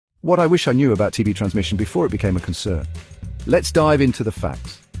what I wish I knew about TB transmission before it became a concern. Let's dive into the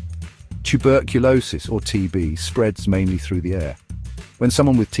facts. Tuberculosis, or TB, spreads mainly through the air. When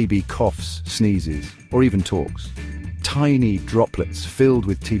someone with TB coughs, sneezes, or even talks, tiny droplets filled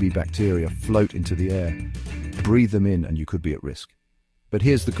with TB bacteria float into the air. Breathe them in and you could be at risk. But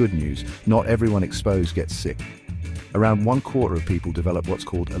here's the good news, not everyone exposed gets sick. Around 1/4 of people develop what's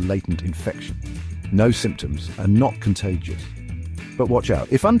called a latent infection. No symptoms and not contagious. But watch out,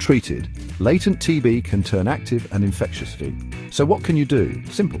 if untreated, latent TB can turn active and infectious too. So what can you do?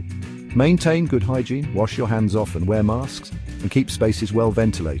 Simple. Maintain good hygiene, wash your hands often, wear masks, and keep spaces well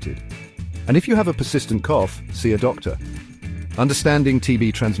ventilated. And if you have a persistent cough, see a doctor. Understanding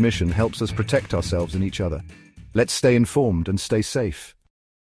TB transmission helps us protect ourselves and each other. Let's stay informed and stay safe.